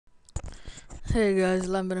Hey guys,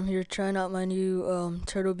 Lambert, I'm here trying out my new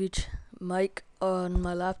TurtleBeach mic on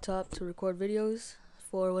my laptop to record videos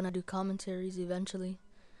for when I do commentaries eventually.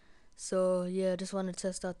 So yeah, I just wanted to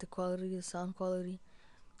test out the quality, the sound quality.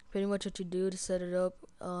 Pretty much what you do to set it up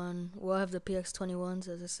on, well, I have the PX21s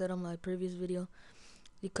as I said on my previous video.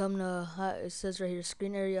 You come to, it says right here,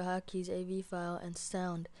 screen area, hotkeys, AV file, and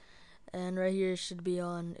sound. And right here it should be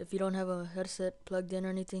on, if you don't have a headset plugged in or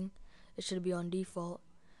anything, it should be on default.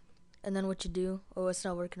 And then what you do, oh, it's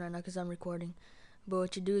not working right now because I'm recording, but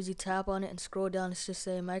what you do is you tap on it and scroll down. It's just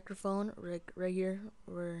say microphone right here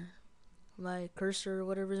where my cursor or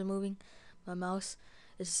whatever is moving, my mouse.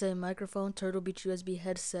 It's the same microphone, TurtleBeach USB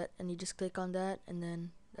headset, and you just click on that and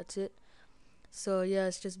then that's it. So yeah,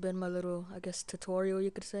 it's just been my little, I guess, tutorial you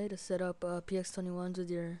could say to set up PX21s with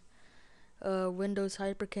your Windows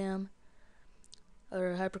Hypercam,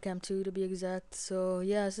 or Hypercam 2 to be exact. So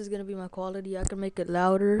yeah, this is gonna be my quality. I can make it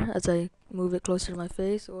louder as I move it closer to my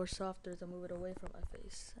face, or softer as I move it away from my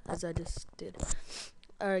face, as I just did.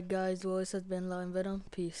 Alright guys, well, this has been Law and Venom.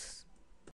 Peace.